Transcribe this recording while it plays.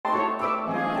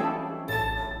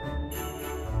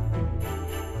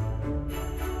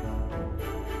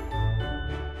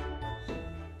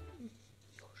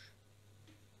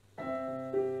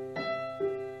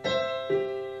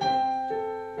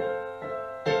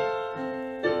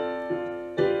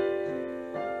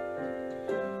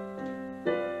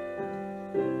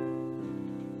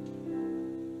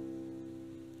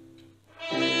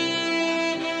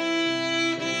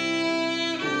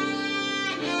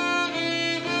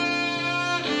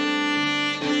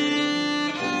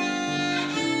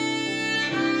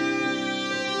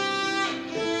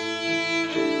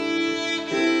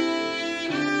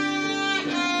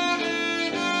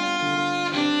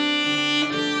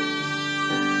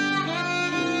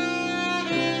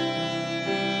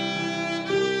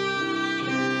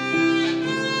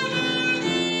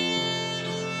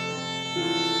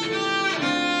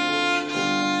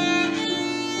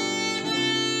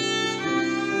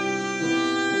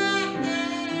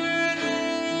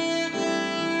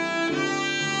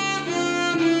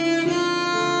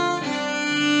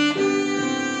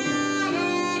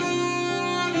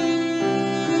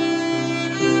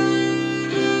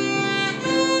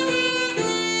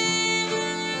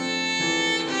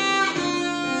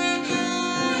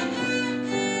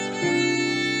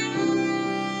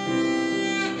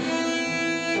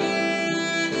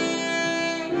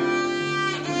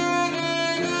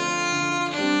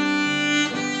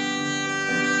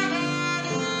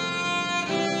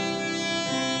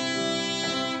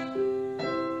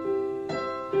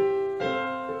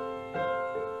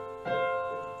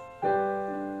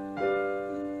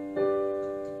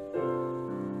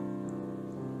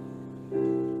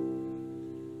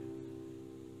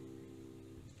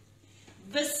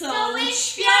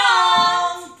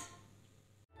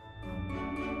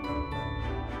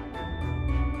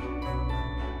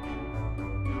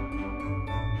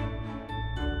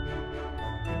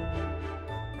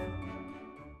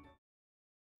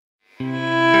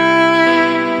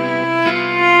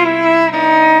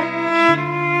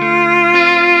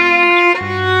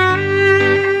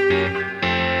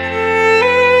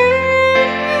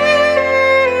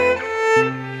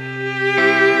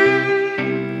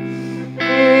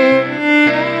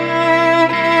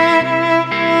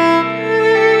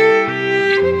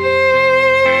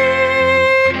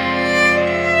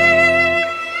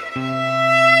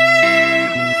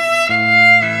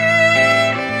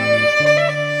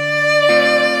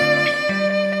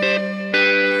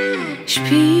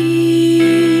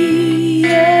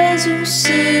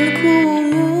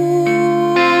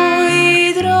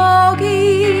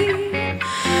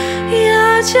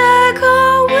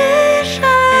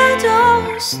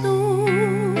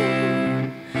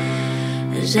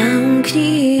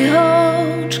Zamknij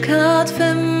oczka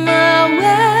twe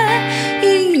małe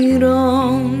i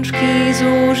rączki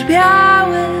złóż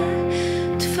białe.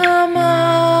 Twa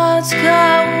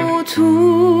matka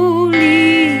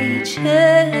utuli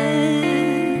cię.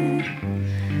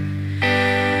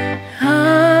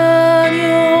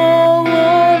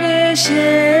 Aniołowie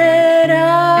się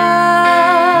radują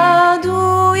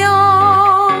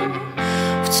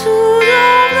w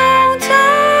cudowną,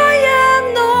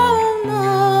 tajemną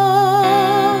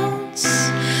noc,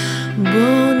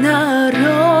 bo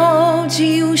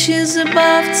narodził się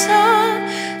Zbawca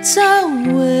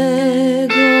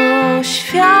całego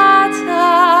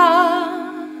świata.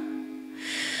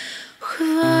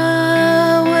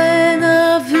 Chwałę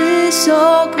na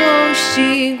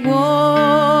wysokości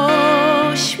głośmy.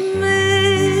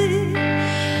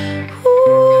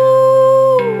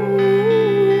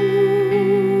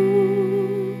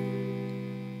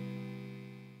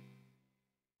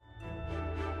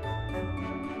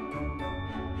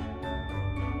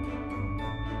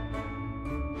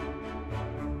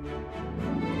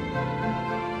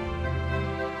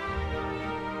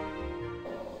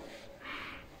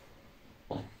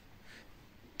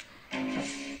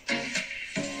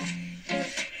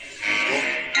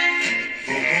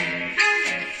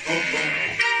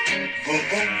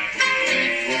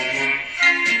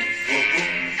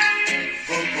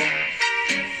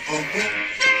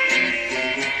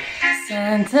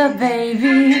 Santa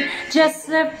baby, just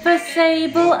slip a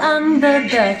sable under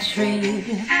the tree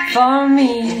for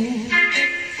me.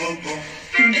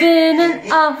 Been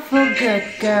an awful good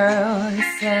girl,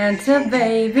 Santa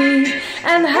baby,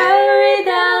 and hurry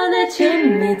down the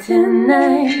chimney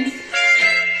tonight.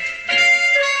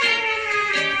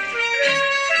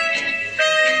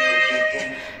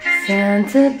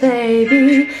 Santa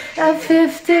baby, a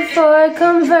 54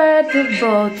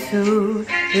 convertible to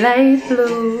light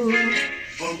blue.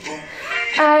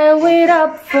 I'll wait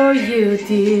up for you,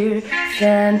 dear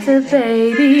Santa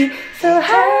baby, so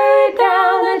hurry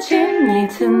down the chimney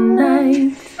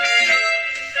tonight.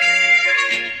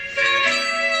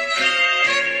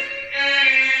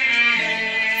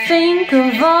 Think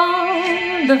of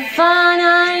all the fun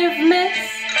I've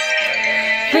missed.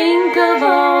 Think of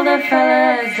all the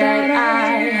fellas that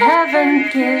I haven't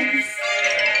kissed.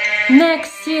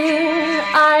 Next year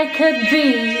I could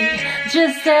be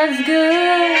just as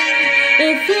good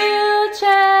if you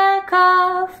check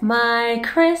off my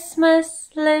Christmas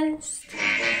list.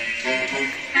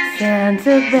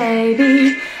 Santa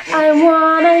baby, I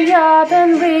want a yacht,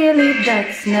 and really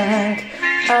that's not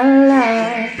a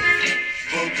lot.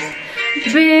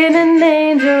 Been an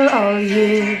angel all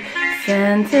year,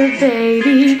 Santa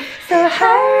baby, so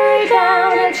hurry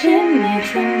down the chimney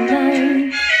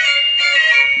tonight.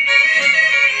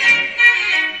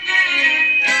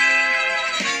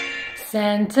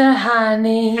 Santa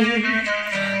honey,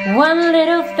 one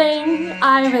little thing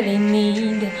I really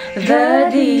need, the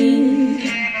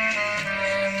deed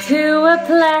to a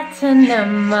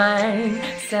platinum mine,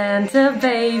 Santa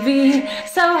baby,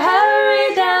 so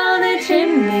hurry down the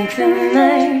chimney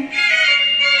tonight.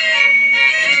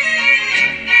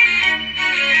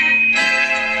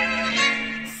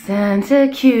 Santa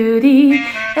cutie,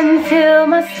 and fill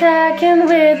my stocking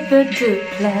with the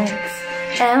duplex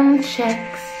and checks.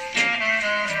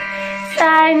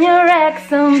 Sign your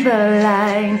X on the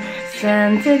line,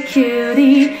 Santa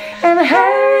cutie, and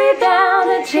hurry down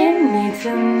the chimney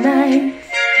tonight.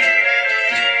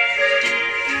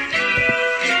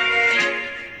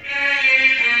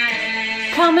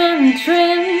 Come and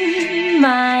trim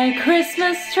my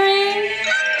Christmas tree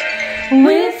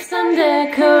with some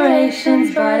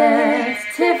decorations bought at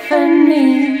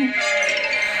Tiffany.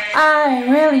 I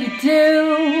really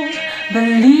do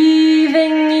believe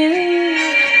in you.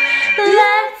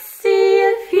 Let's see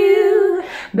if you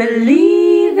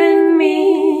believe in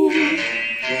me.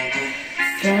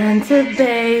 Santa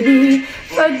baby,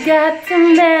 forgot to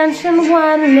mention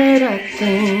one little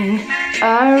thing,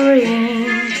 a ring.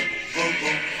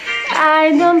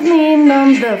 I don't mean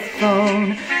on the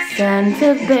phone,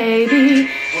 Santa baby,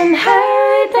 and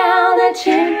hurry down the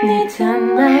chimney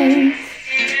tonight.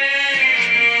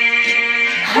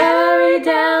 Hurry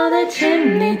down the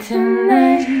chimney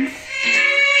tonight.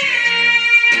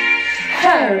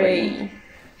 Hurry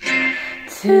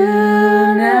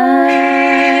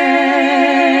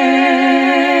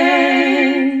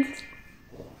tonight.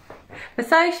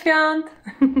 Wesołych świąt!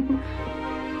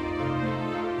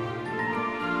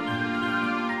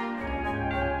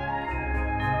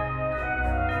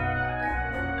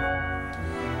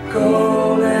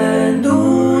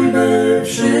 Kolędujmy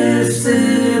wszyscy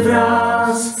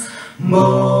wraz,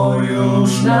 bo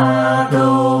już na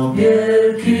tobie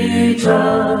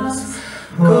czas.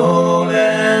 Kolędujmy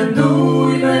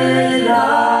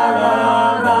la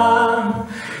la la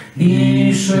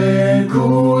i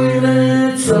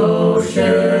szykujmy co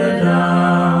się da.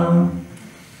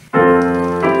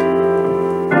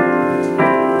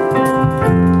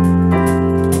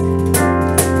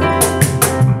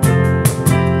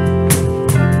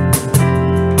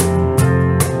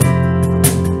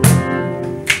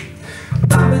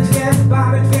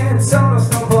 Baby dwie, co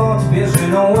rosną pod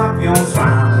pierzyną, łapią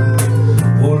smak.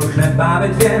 Pulchne baby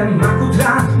dwie,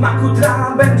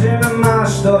 makutra, będziemy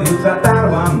masz do jutra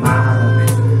tarła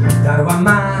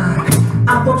mak,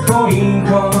 a pod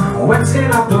choinką łeb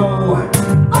schyla w dół,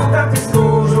 otarty z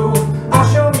kurzu,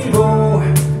 osioł i wół,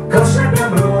 koszenia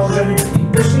mruży i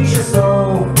pyszni się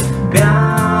stół,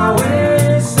 biały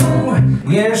stół.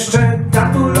 Jeszcze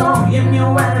tatulo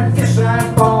jemniołem, jeszcze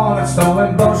ponad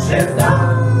stołem, bo się da.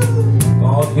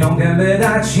 Pod nią gęby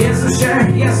dać,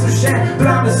 Jezusie,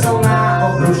 plamy są na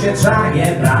obrusie, trzeba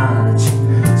je brać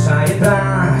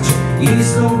i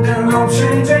znów ten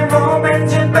przyjdzie, bo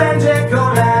będzie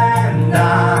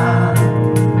kolenda.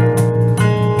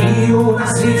 I u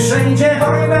nas i wszędzie,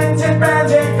 oj będzie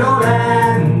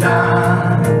kolenda.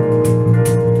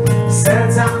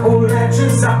 Serca uleczy,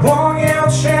 zapłonie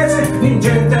od świecy, nim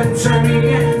dzień ten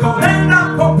przeminie, kolenda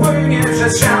popłynie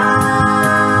przez świat.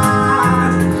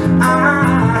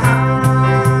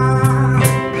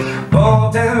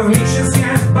 Potem w nich się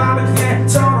zniew baby dwie,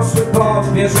 co rosły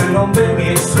pod pierzyną, by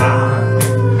mieć smak.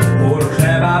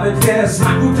 Pulchne baby dwie, z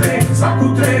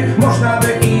makutry, można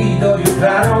by i do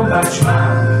jutra rąbać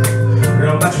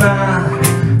mak,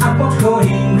 a pod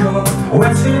choinką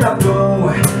łeb schyla w dół,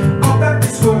 otarty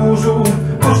z kurzu,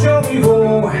 osioł i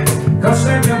wół,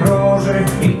 koszenia mroży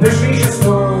i pyszni się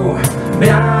stół,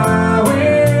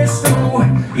 biały stół.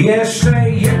 Jeszcze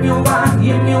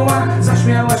jemniła,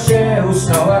 zaśmiała się u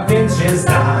stoła, więc się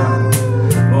zda.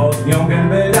 Pod nią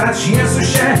gęby dać,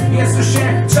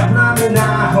 Jezusie, czapnamy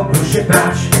na obrusie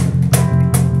brać.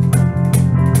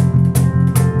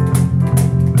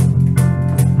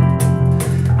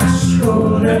 Aż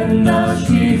kolenda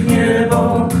śpi w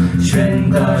niebo,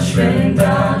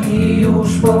 święta i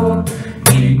już po.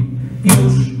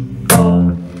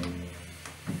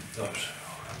 Dobrze.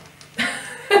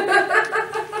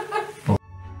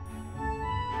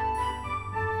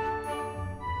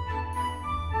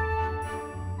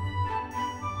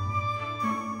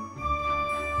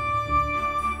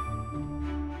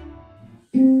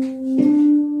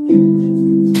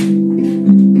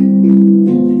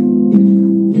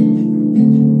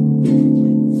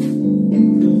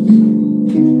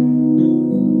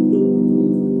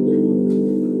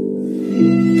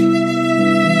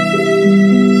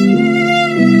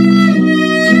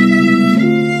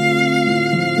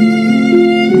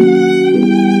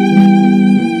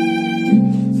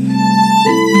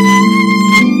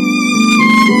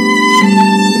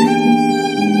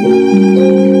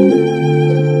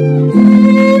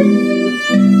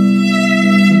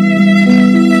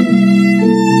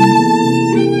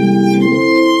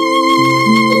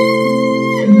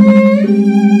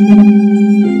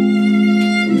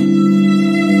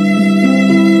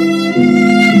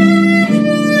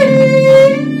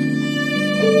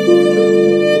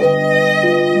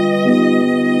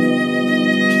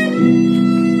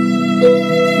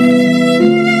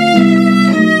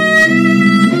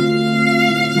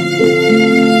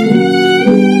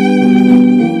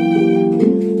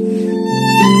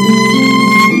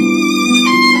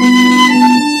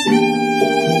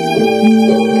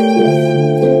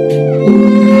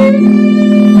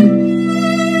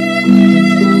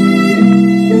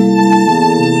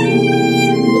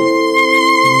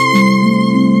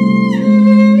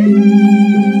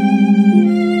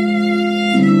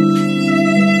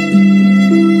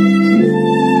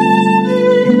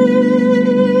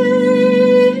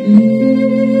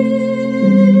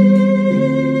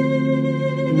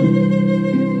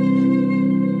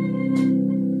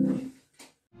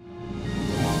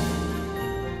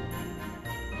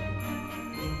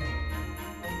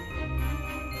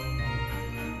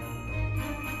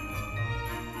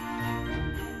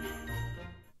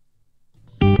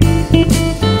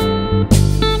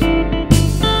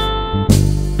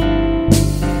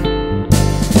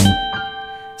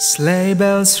 Sleigh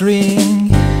bells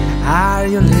ring, are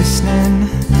you listening?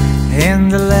 In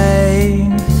the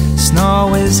lane,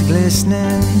 snow is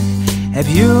glistening, a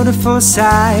beautiful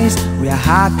sight. We are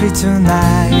happy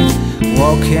tonight,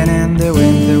 walking in the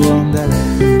winter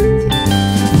wonderland.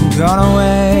 Gone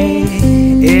away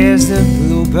is the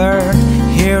bluebird,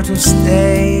 here to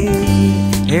stay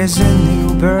is a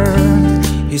new bird.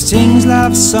 He sings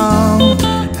love song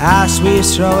as we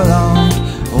stroll along,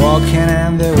 walking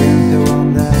in the winter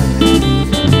wonderland.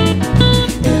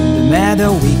 In the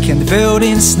meadow we can build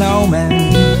in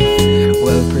snowmen,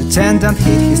 we'll pretend and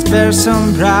hit his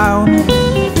person brown.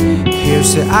 He'll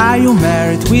say, are you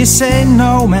married? We say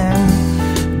no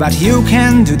man, but you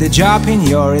can do the job in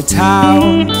your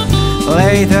town.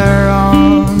 Later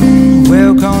on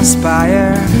we'll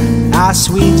conspire as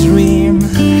we dream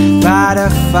by the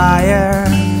fire,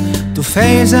 to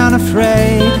face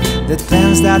unafraid the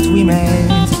plans that we made,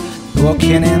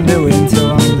 walking in the winter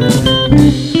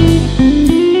wonderland.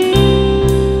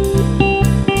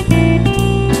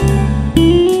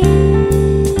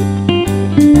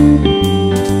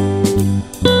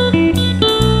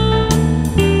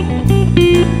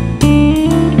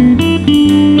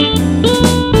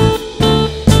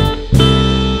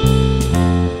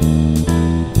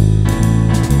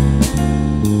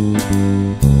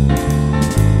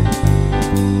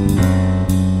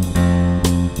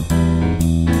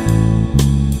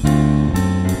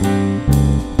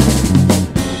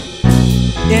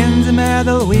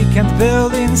 We can't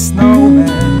build in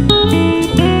snowmen,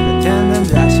 pretending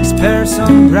that she's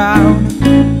person brown.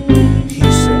 He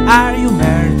said, are you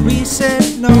married? We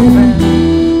said no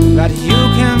man, but you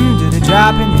can do the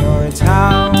job in your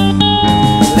town.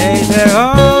 Later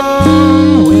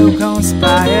on we'll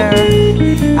conspire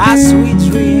as we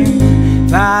dream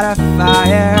by the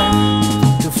fire,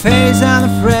 to face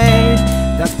unafraid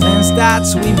the plans that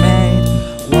we made,